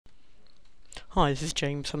Hi, this is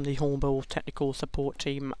James from the Hornbill Technical Support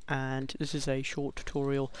team, and this is a short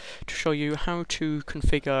tutorial to show you how to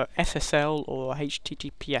configure SSL or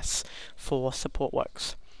HTTPS for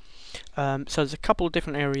Supportworks. So there's a couple of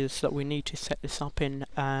different areas that we need to set this up in,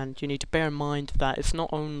 and you need to bear in mind that it's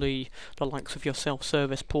not only the likes of your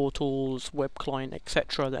self-service portals, web client,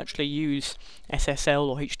 etc. that actually use SSL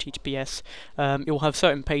or HTTPS. You'll have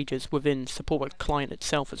certain pages within Supportworks client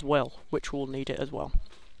itself as well, which will need it as well.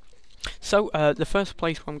 So the first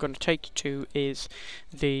place I'm going to take you to is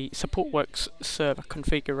the Supportworks server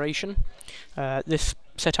configuration. This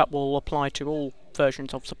setup will apply to all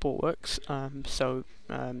versions of Supportworks, so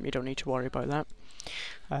you don't need to worry about that.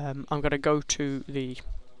 I'm going to go to the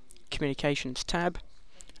Communications tab,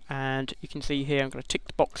 and you can see here I'm going to tick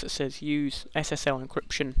the box that says use SSL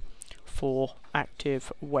encryption for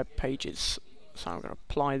active web pages. So I'm going to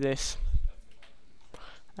apply this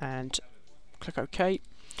and click OK.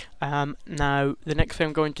 Now the next thing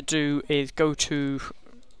I'm going to do is go to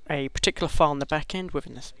a particular file in the back end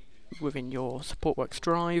within your Supportworks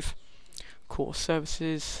drive, core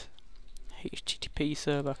services, HTTP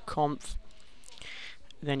server conf.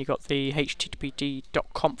 Then you've got the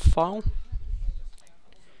httpd.conf file.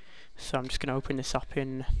 So I'm just going to open this up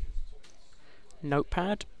in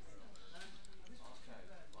Notepad.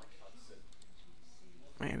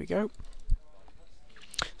 There we go.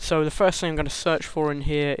 So the first thing I'm going to search for in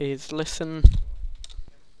here is listen.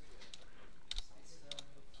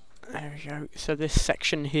 There we go. So this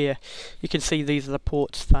section here, you can see these are the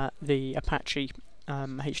ports that the Apache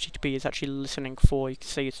HTTP is actually listening for. You can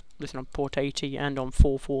see it's listening on port 80 and on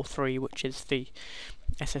 443, which is the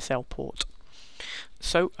SSL port.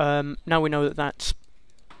 So now we know that that's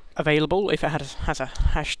available. If it has a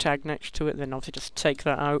hashtag next to it, then obviously just take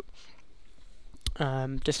that out.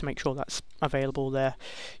 Just to make sure that's available there.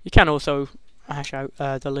 You can also hash out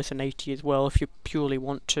the listen 80 as well if you purely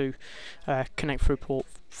want to connect through port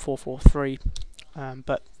 443,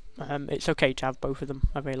 but it's okay to have both of them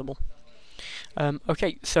available.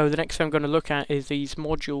 Okay, so the next thing I'm going to look at is these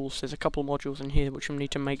modules. There's a couple of modules in here which we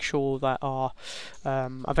need to make sure that are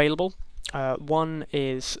available. One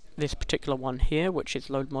is this particular one here, which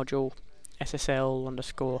is load module SSL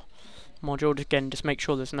underscore module. Again, just make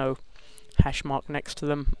sure there's no hash mark next to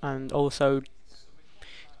them, and also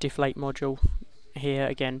deflate module here.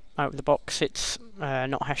 Again, out of the box it's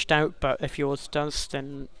not hashed out, but if yours does,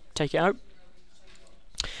 then take it out.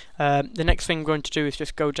 The next thing I'm going to do is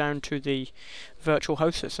just go down to the virtual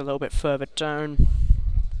host. It's a little bit further down,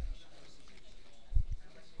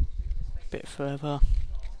 a bit further,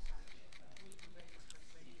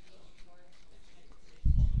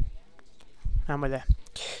 and we're there.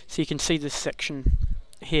 So you can see this section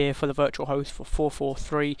here for the virtual host for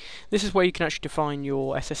 443. This is where you can actually define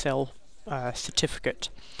your SSL certificate.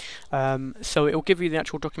 So it will give you the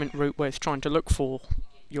actual document route where it's trying to look for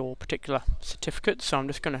your particular certificate. So I'm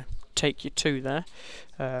just going to take you to there,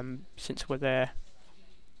 since we're there.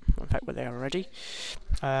 In fact, we're there already.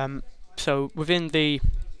 So within the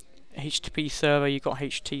HTTP server, you've got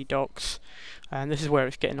htdocs, and this is where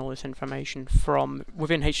it's getting all this information from.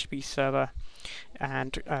 Within HTTP server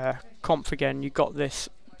and conf again, you've got this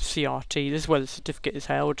CRT. This is where the certificate is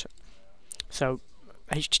held. So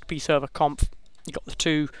HTTP server conf, you've got the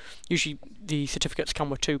two. Usually the certificates come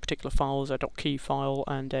with two particular files, a .key file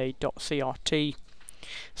and a .crt.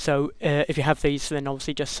 So if you have these, then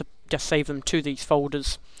obviously just save them to these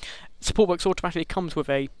folders. Supportworks automatically comes with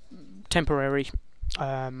a temporary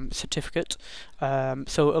certificate,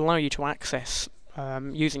 so it'll allow you to access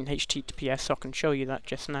using HTTPS. So I can show you that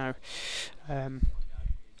just now. If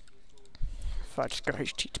I just go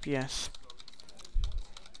HTTPS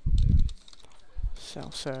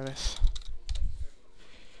self-service,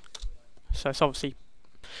 so it's obviously,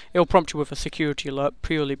 it'll prompt you with a security alert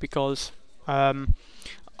purely because I've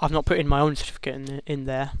not put in my own certificate in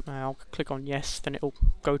there. I'll click on yes, then it'll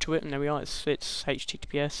go to it, and there we are. It's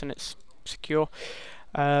HTTPS and it's secure.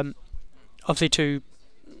 Obviously, to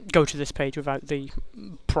go to this page without the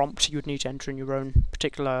prompt, you would need to enter in your own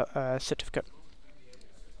particular certificate.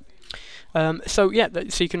 So yeah,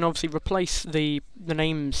 so you can obviously replace the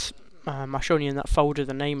names. I've shown you in that folder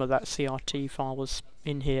the name of that CRT file was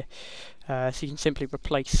in here, so you can simply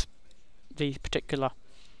replace these particular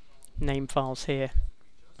name files here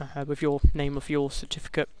with your name of your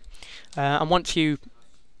certificate. And once you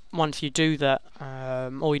do that,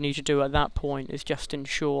 all you need to do at that point is just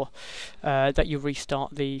ensure that you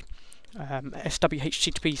restart the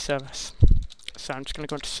SWHTTP service. So I'm just going to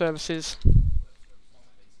go into services,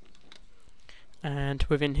 and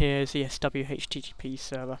within here is the SWHTTP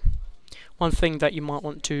server. One thing that you might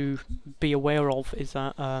want to be aware of is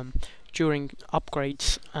that during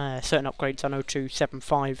upgrades, certain upgrades I know to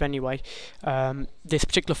 7.5 anyway, this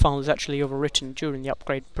particular file is actually overwritten during the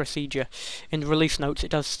upgrade procedure. In the release notes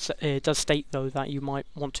it does state though that you might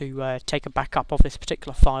want to take a backup of this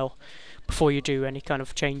particular file before you do any kind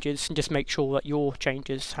of changes, and just make sure that your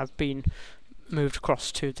changes have been moved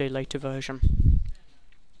across to the later version.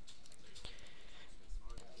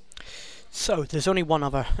 So there's only one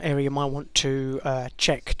other area you might want to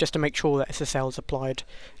check just to make sure that SSL is applied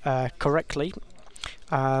correctly.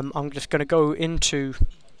 I'm just going to go into,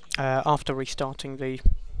 after restarting the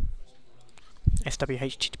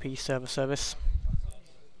SWHTTP server service,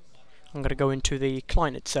 I'm going to go into the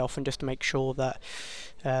client itself and just make sure that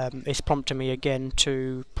it's prompting me again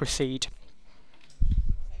to proceed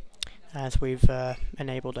as we've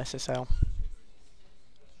enabled SSL.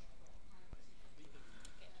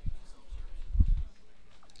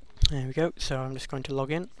 There we go, so I'm just going to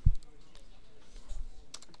log in.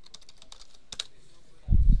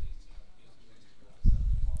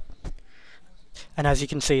 And as you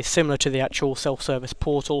can see, it's similar to the actual self-service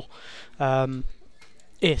portal.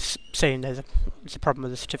 It's saying there's a problem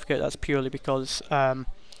with the certificate. That's purely because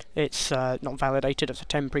it's not validated as a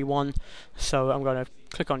temporary one. So I'm going to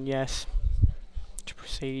click on yes to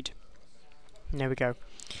proceed. And there we go.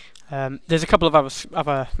 There's a couple of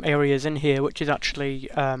other areas in here which is actually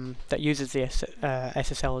that uses the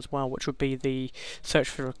SSL as well, which would be the search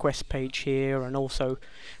for request page here, and also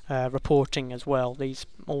reporting as well. These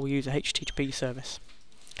all use a HTTP service.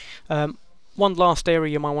 One last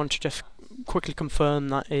area you might want to just quickly confirm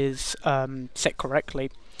that is set correctly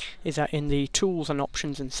is that in the tools and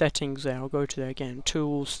options and settings there, I'll go to there again,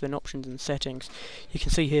 tools, then options and settings, you can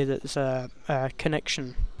see here that there's a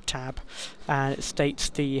connection tab, and it states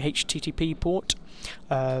the HTTP port.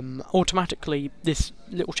 Automatically this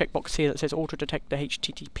little checkbox here that says auto detect the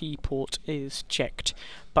HTTP port is checked,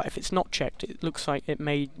 but if it's not checked it looks like it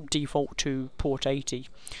may default to port 80.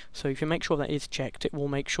 So if you make sure that is checked, it will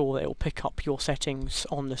make sure that it will pick up your settings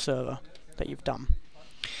on the server that you've done.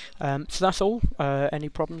 So that's all. Any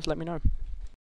problems, let me know.